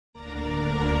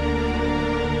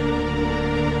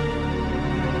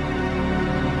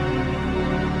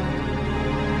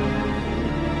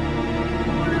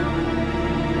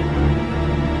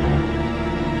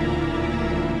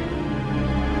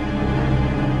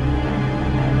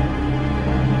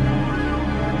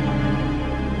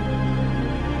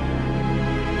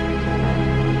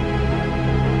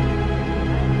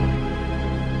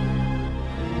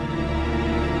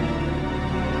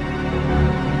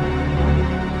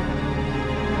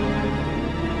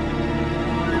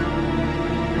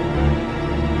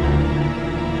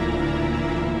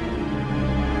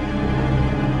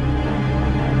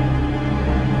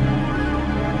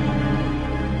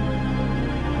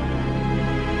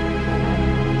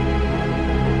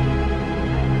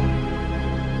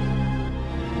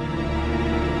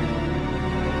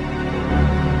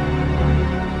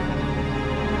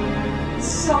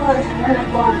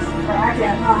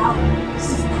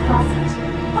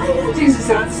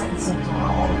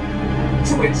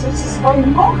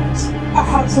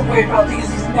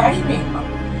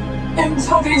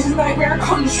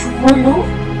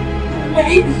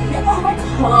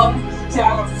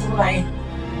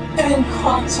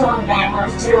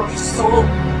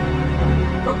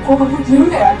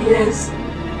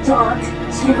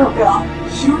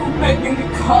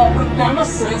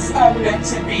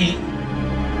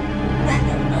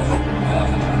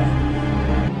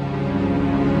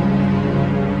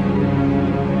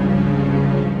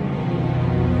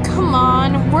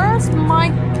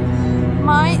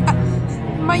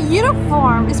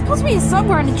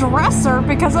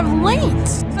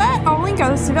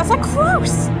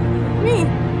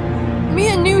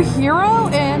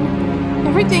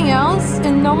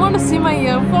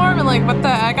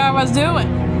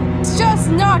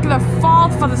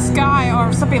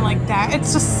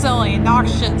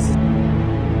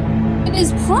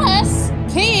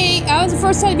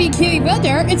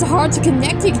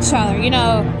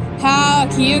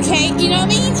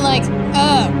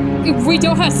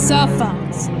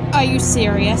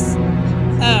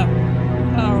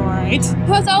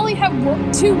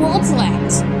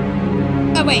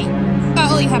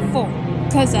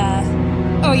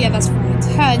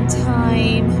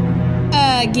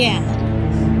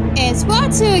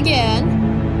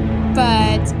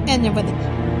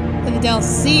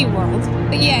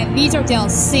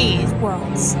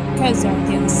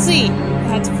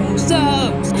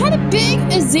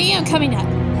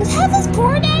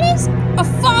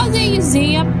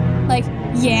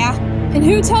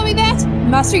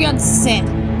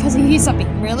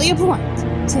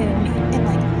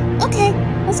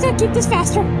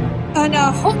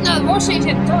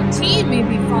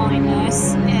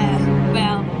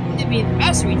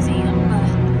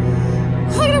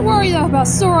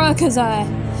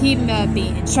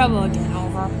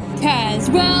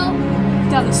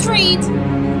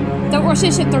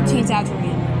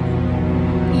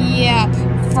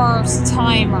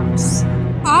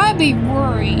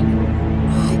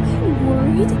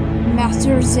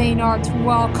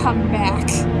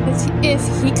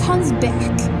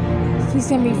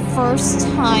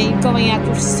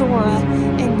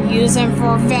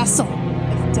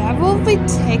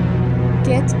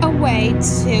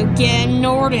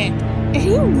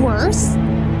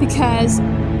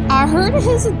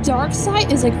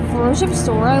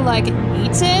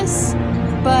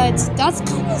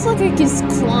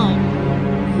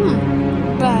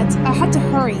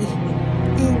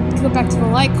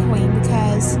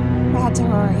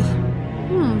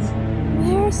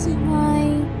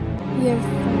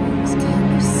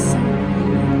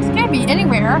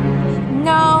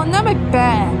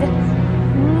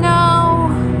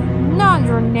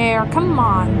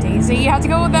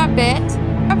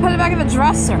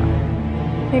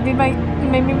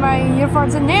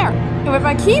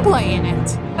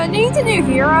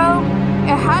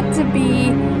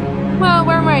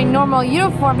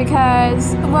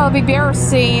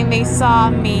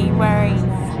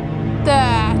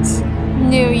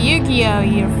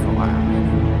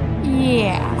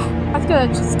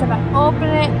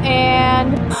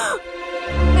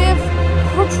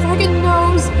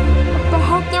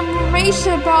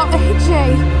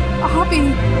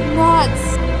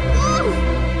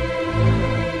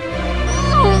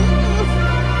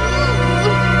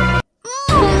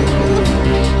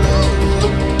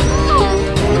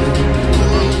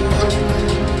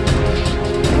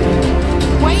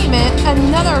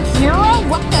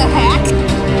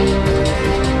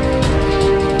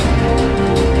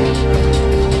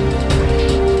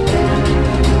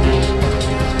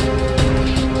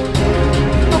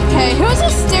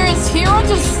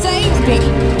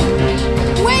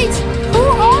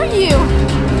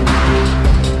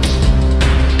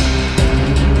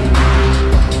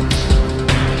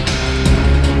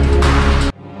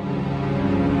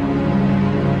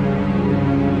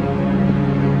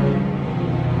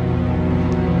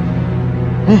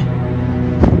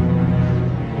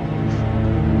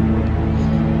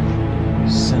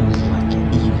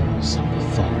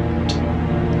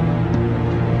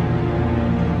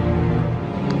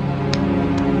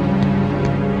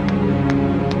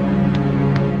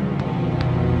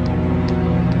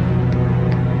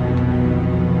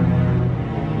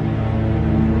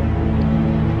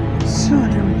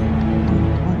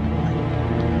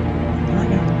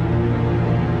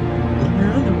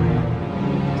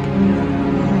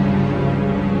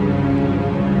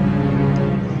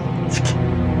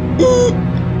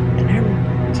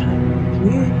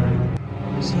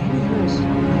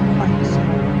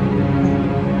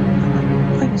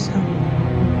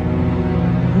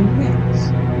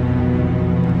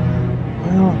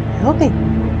Okay,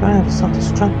 don't have a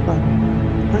self-destruct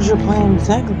button. What is your plan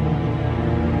exactly?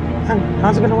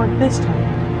 How's it gonna work this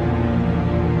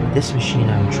time? This machine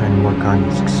I'm trying to work on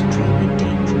is extremely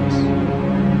dangerous.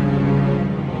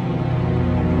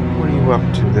 What are you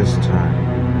up to this time,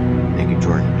 Nigga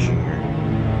Jordan Jr.?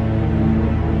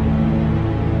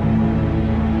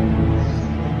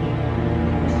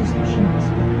 This machine is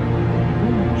very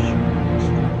much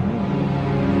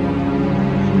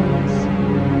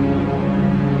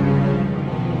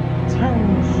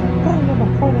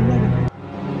before the negative.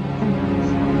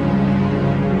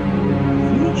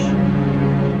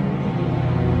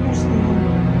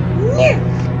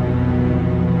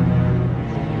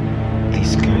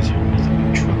 These guys are nothing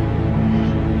but trouble.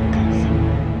 Gotta find a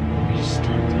way to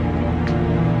stop them.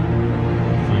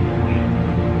 Find a way.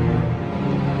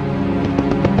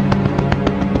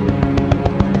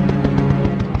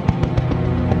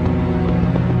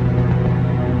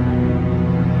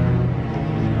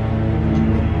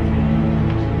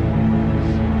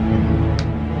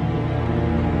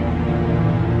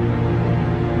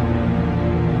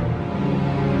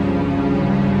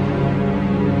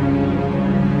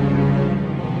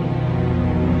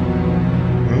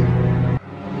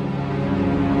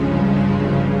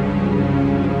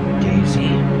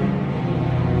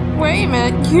 Wait a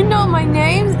minute, you know my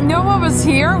name? Know I was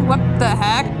here? What the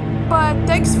heck? But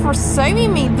thanks for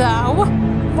saving me, though.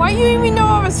 Why do you even know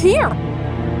I was here?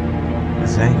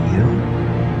 Is that you?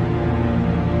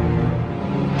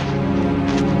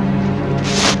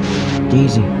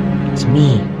 Daisy, it's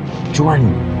me,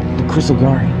 Jordan, the Crystal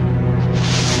Guardian.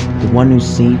 The one who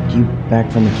saved you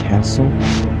back from the castle?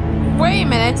 Wait a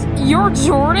minute, you're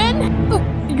Jordan?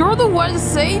 You're the one who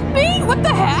saved me? What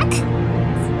the heck?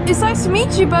 It's nice to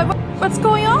meet you, but what's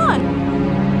going on?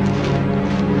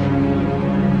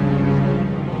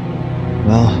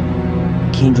 Well,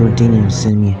 King Jordanian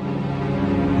sent me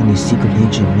on a secret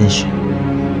agent mission.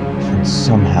 And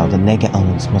somehow the Nega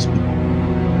elements must be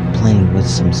playing with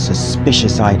some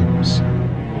suspicious items.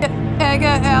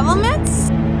 Nega elements?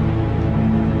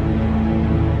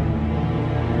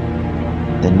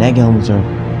 The Nega elements are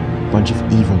a bunch of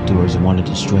evildoers who want to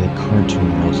destroy the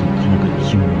cartoon worlds and conquer the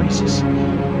human races.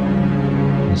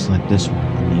 It's like this one,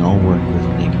 and they all work with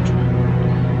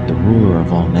Negatron, the ruler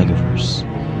of all Negaverse.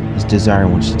 His desire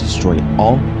wants to destroy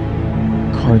all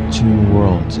cartoon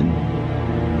worlds and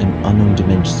unknown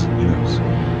dimensions and years.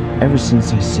 Ever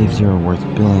since I saved Zero worth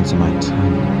billions of my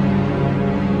time.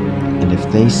 And if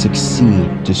they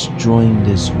succeed destroying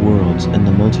these worlds and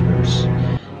the multiverse,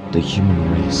 the human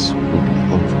race will be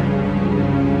over.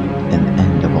 And the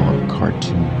end of all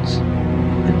cartoons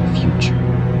in the future.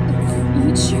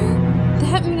 The future?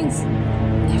 That means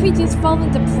everything's falling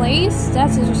into place?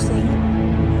 That's interesting.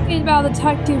 Thinking about the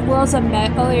type 2 worlds I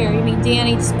met earlier, you mean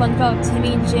Danny, SpongeBob,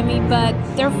 Timmy, and Jimmy, but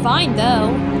they're fine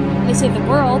though. They save the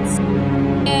worlds.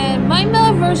 And my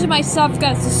mellow version of myself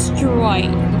got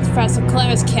destroyed. Professor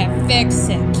Clemens can't fix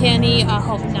it, can he? I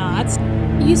hope not.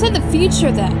 You said the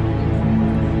future then.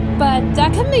 But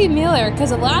that can be familiar,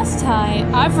 because the last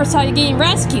time I first saw you getting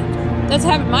rescued. That's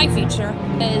happened in my future.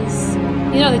 Is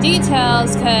you know the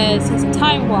details because he's a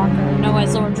time walker, known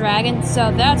as Lord Dragon,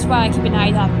 so that's why I keep an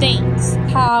eye on things.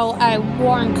 How I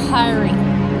warned Kyrie.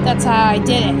 That's how I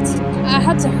did it. I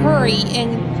had to hurry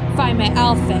and find my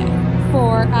outfit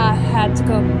before I had to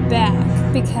go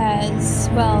back because,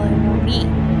 well, it won't be.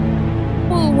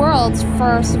 Well, worlds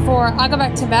first before I go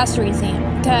back to Master Museum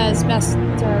because Master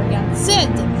Young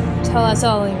Sid told us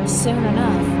earlier soon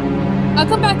enough. I'll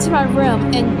go back to my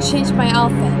room and change my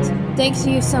outfit. Thanks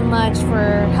you so much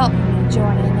for helping me,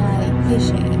 Jordan. I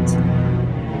appreciate it.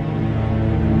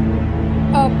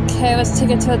 Okay, let's take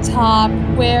it to the top.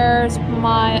 Where's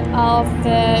my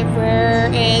outfit? Where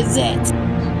is it?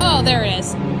 Oh, there it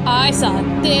is. I saw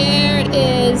it. There it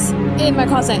is. In my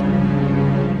closet.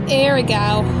 There we go.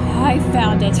 I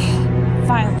found it.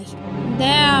 Finally.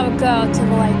 Now go to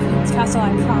the Light Queen's castle,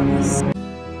 I promise.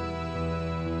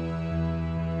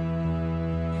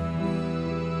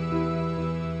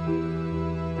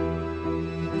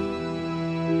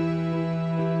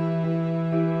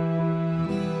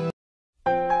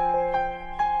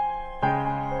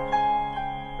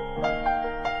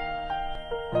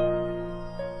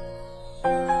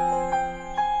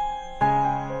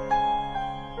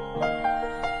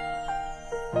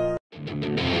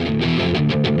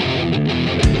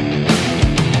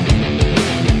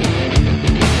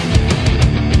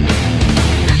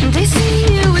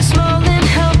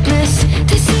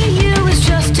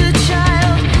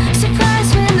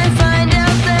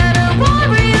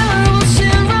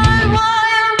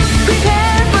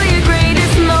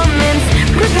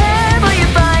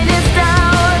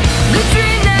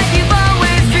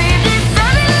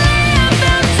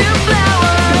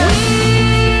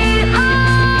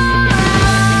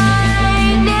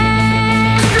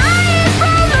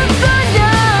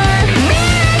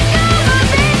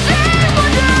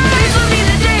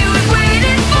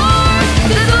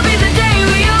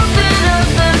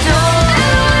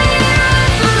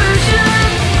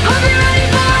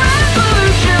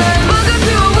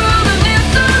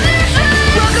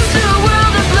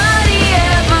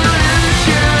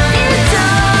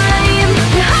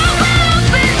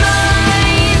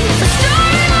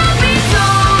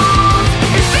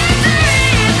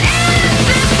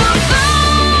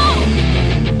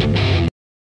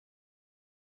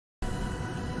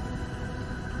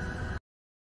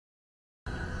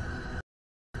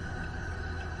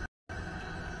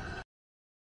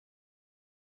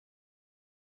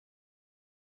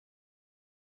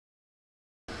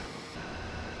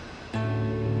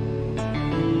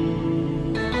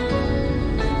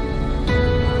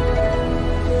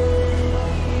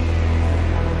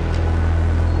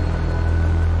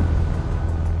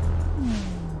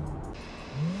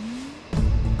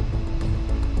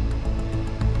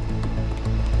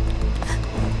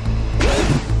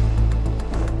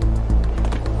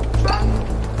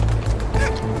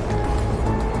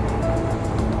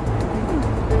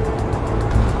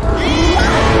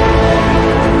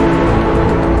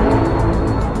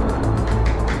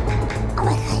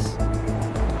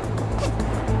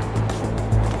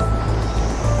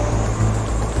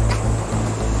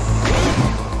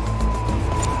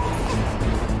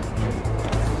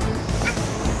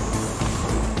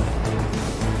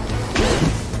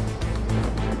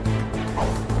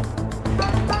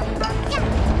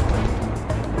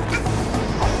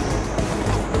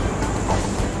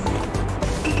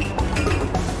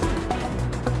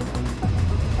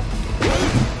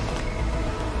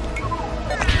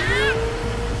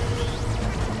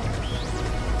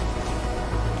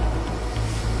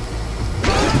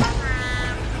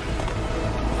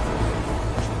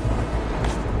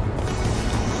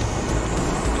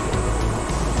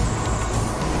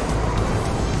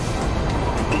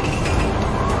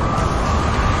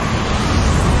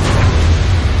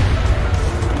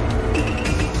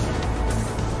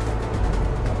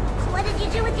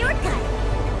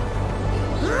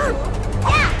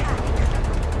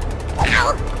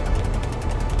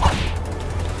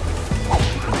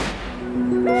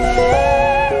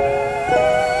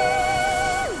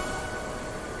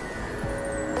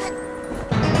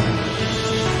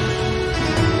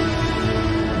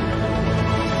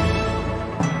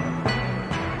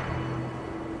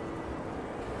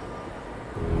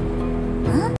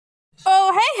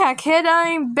 Yeah, kid,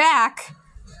 I'm back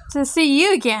to see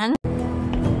you again.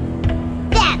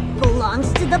 That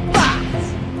belongs to the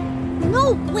boss.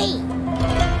 No way.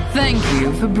 Thank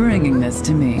you for bringing this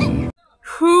to me.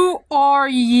 Who are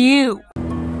you?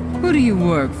 Who do you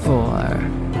work for?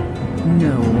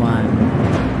 No one.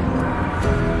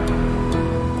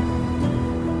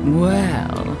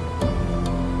 Well,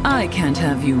 I can't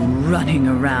have you running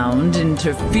around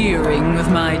interfering with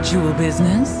my jewel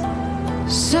business.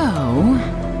 So,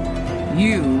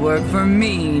 you work for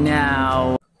me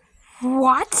now.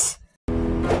 What?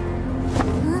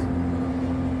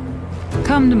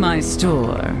 Come to my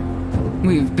store.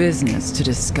 We've business to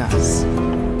discuss.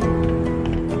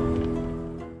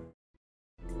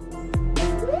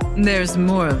 There's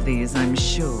more of these, I'm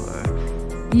sure.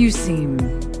 You seem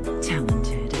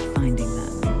talented at finding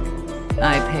them.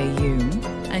 I pay you,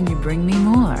 and you bring me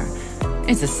more.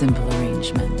 It's a simple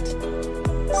arrangement.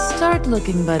 Start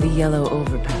looking by the yellow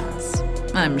overpass.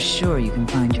 I'm sure you can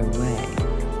find your way.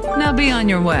 Now be on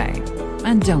your way,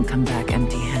 and don't come back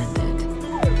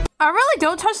empty-handed. I really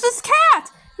don't touch this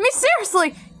cat! I mean,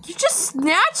 seriously, you just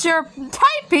snatched your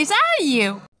timepiece out of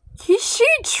you! She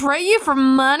trade you for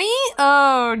money?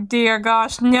 Oh dear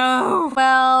gosh, no.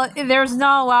 Well, there's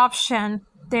no option.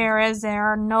 There is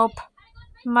there. Nope.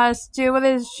 Must do with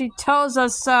it. She tells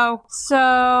us so.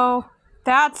 So,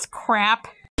 that's crap.